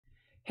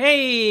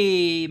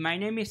Hey, my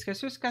name is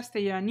Jesus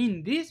Castillo, and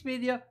in this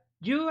video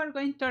you are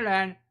going to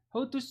learn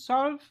how to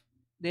solve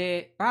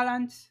the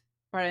balance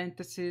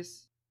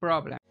parenthesis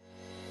problem.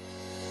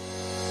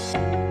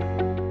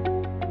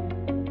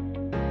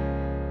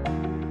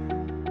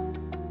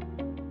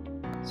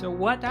 So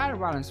what are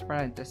balance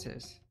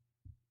parentheses?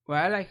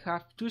 Well, I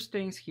have two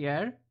strings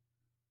here.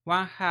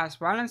 One has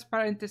balance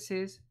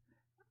parentheses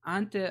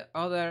and the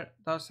other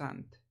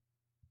doesn't.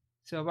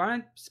 So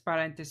balance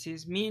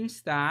parentheses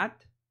means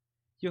that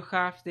you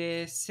have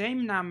the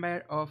same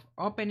number of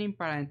opening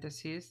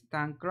parentheses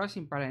than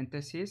closing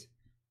parentheses,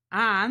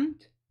 and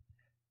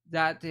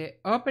that the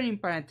opening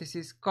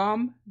parentheses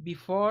come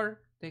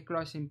before the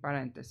closing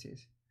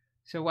parentheses.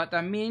 So what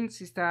that means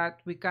is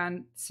that we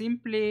can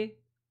simply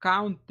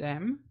count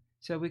them.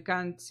 So we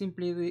can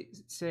simply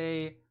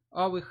say,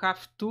 oh, we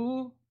have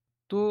two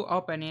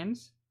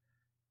openings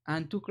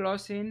and two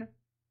closing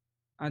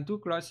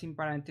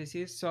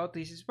parentheses, so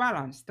this is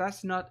balanced.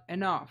 That's not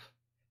enough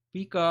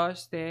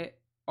because the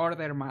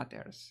order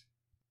matters.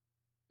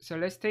 So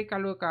let's take a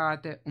look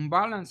at the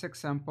unbalanced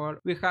example.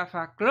 We have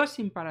a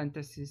closing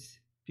parenthesis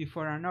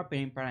before an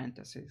opening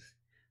parenthesis,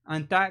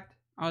 and that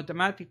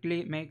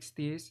automatically makes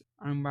this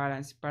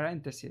unbalanced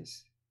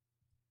parenthesis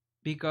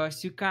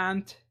because you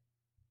can't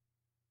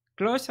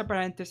close a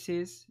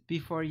parenthesis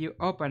before you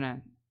open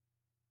it,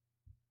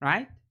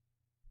 right?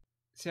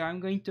 So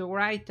I'm going to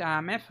write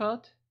a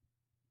method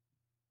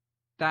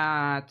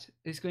that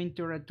is going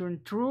to return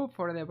true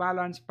for the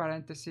balanced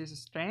parenthesis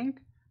string,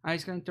 and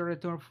it's going to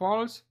return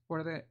false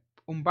for the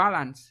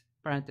unbalanced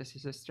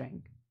parenthesis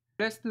string.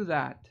 Let's do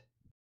that.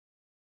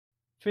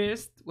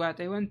 First, what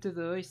I want to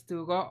do is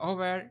to go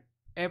over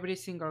every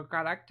single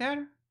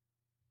character,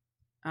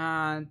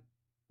 and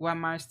what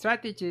my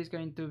strategy is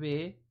going to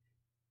be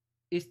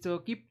is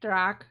to keep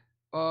track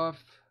of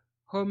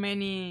how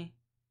many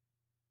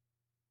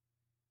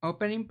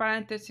opening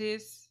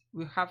parentheses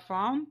we have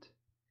found,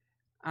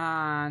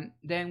 and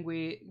then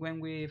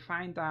when we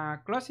find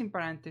a closing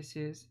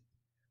parenthesis,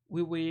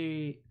 we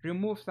will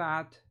remove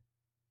that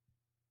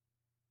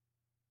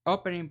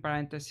opening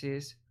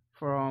parenthesis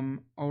from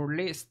our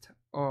list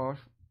or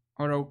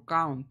our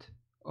count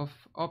of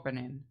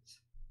openings.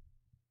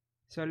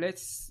 So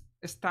let's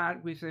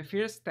start with the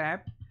first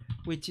step,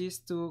 which is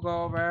to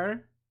go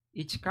over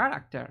each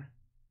character.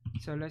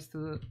 So let's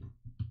do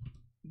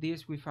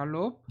this with a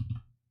loop,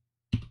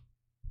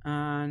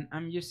 and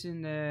I'm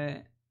using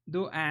the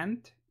do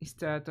end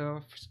instead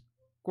of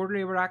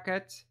curly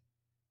brackets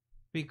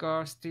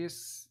because this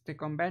is the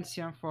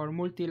convention for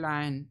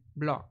multi-line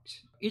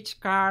blocks.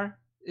 Each char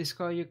is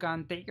how you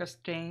can take a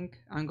string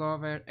and go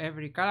over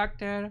every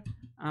character,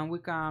 and we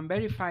can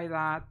verify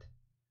that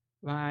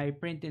by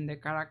printing the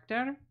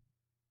character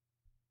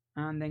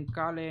and then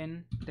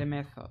calling the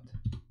method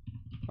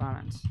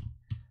balance.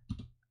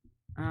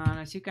 And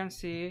as you can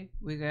see,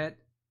 we get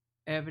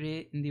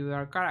every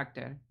individual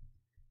character.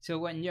 So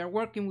when you're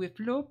working with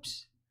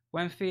loops,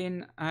 one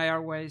thing I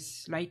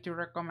always like to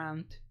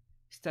recommend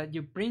is that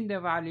you print the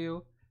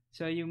value,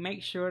 so you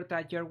make sure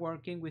that you're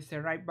working with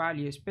the right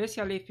value,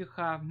 especially if you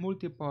have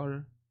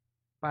multiple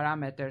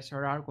parameters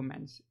or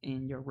arguments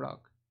in your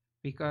block,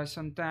 because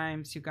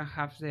sometimes you can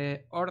have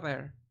the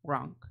order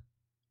wrong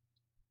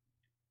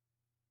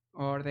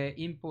or the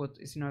input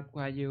is not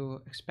what you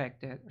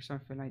expected or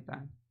something like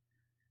that.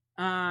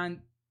 And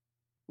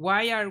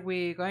why are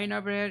we going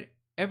over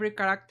every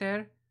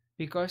character?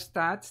 Because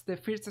that's the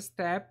first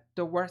step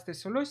towards the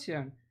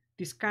solution.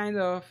 This kind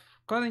of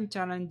coding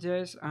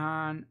challenges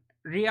and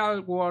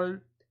real world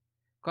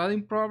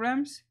coding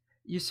problems,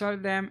 you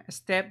solve them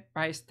step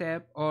by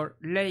step or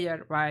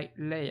layer by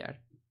layer.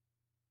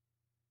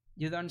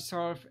 You don't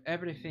solve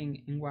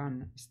everything in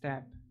one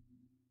step,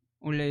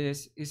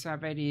 unless it's a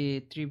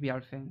very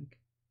trivial thing.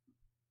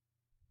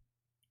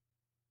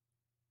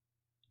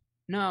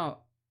 Now,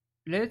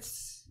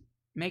 let's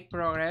make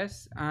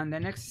progress, and the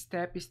next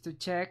step is to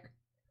check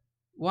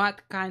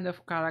what kind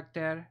of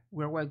character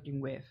we're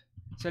working with.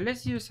 So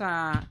let's use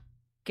a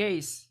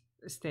case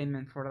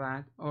statement for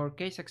that, or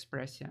case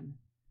expression.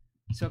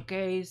 So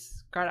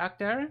case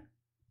character,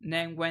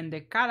 then when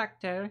the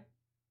character,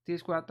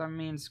 this is what that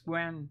means,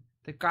 when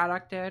the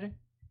character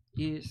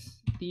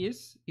is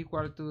this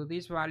equal to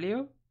this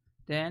value,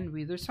 then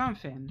we do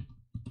something.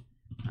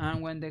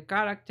 And when the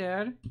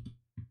character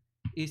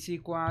is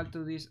equal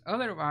to this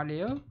other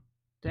value,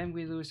 then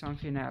we do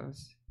something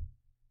else.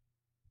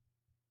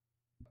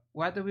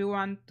 What do we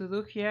want to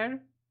do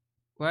here?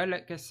 Well,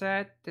 like I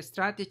said, the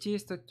strategy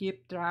is to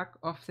keep track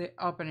of the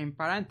opening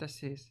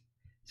parentheses.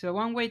 So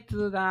one way to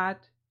do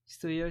that is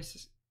to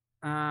use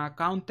a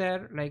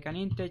counter like an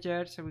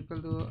integer. So we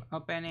could do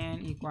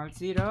opening equals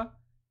 0,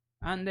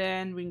 and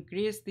then we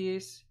increase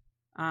this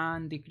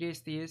and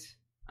decrease this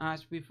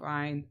as we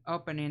find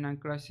opening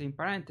and closing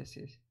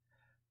parentheses.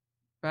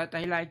 But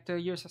I like to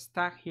use a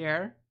stack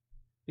here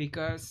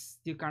because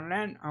you can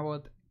learn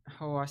about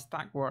how a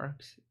stack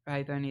works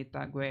by doing it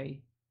that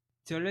way.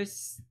 So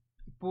let's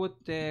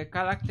put the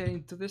character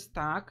into the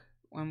stack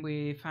when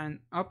we find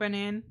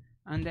opening,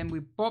 and then we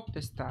pop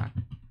the stack.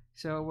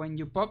 So when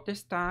you pop the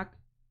stack,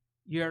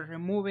 you're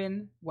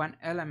removing one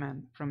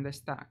element from the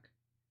stack.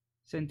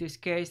 So in this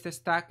case, the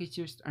stack is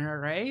just an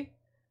array,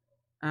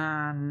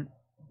 and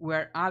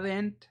we're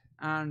adding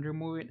and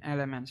removing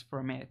elements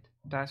from it.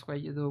 That's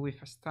what you do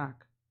with a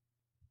stack.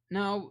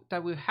 Now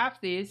that we have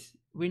this,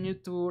 we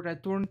need to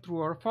return true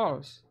or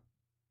false.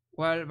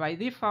 Well, by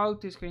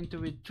default, it's going to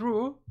be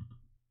true,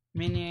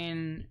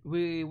 meaning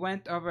we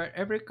went over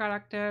every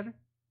character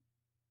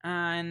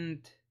and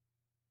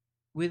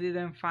we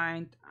didn't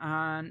find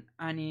an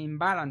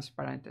imbalanced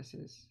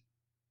parenthesis.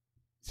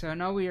 So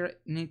now we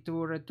need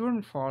to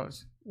return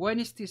false. When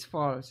is this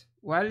false?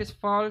 Well, it's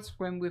false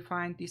when we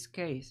find this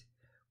case.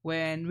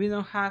 When we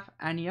don't have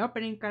any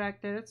opening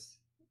characters,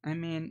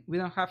 we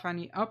don't have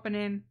any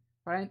opening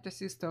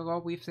parentheses to go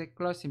with the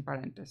closing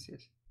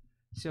parenthesis.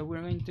 So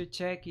we're going to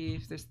check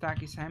if the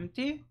stack is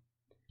empty,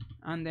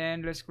 and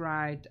then let's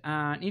write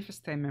an if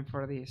statement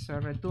for this. So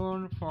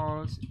return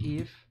false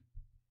if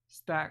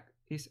stack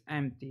is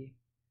empty.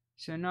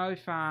 So now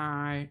if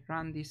I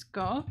run this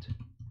code,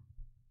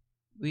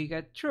 we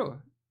get true,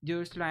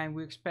 just like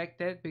we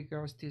expected,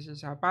 because this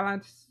is a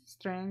balanced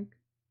string.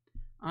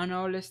 And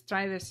now let's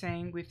try the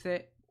same with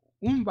the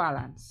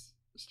unbalanced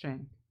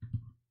string.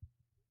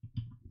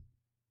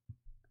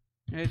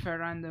 Now if I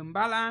run the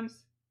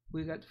unbalanced,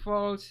 we get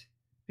false,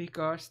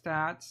 because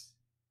that's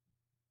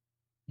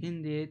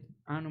indeed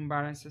an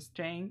unbalanced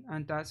string,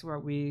 and that's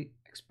what we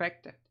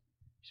expected.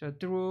 So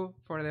true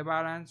for the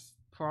balance,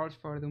 false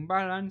for the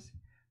unbalanced.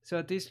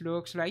 So this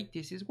looks like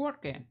this is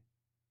working.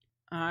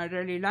 I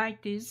really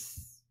like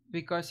this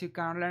because you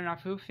can learn a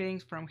few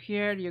things from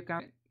here. You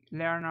can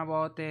learn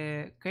about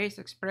the case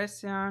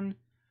expression.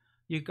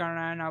 You can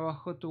learn about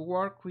how to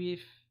work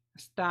with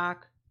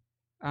stack,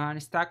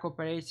 and stack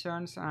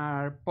operations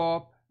are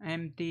pop,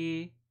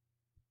 empty,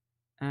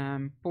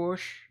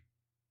 push,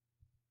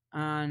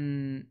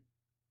 and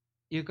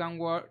you can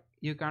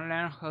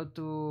learn how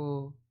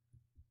to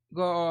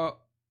go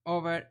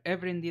over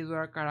every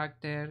individual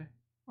character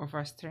of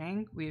a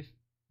string with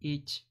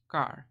each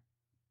char.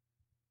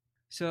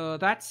 So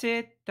that's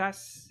it.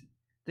 That's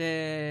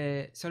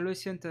the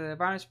solution to the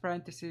balanced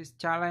parenthesis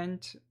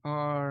challenge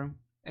or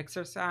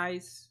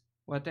exercise,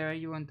 whatever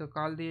you want to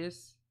call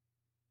this.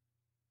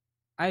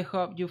 I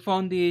hope you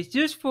found this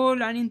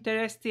useful and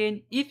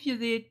interesting. If you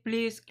did,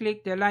 please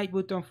click the like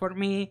button for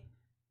me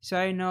so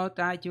I know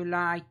that you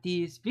like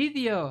this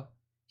video.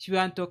 If you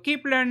want to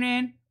keep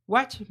learning,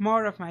 watch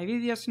more of my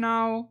videos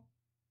now.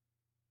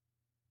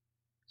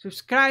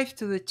 Subscribe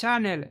to the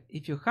channel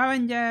if you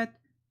haven't yet,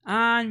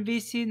 and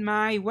visit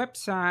my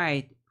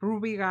website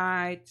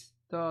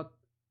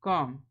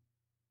rubyguides.com.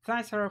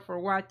 Thanks a lot for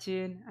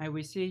watching. I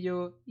will see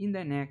you in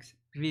the next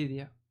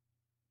video.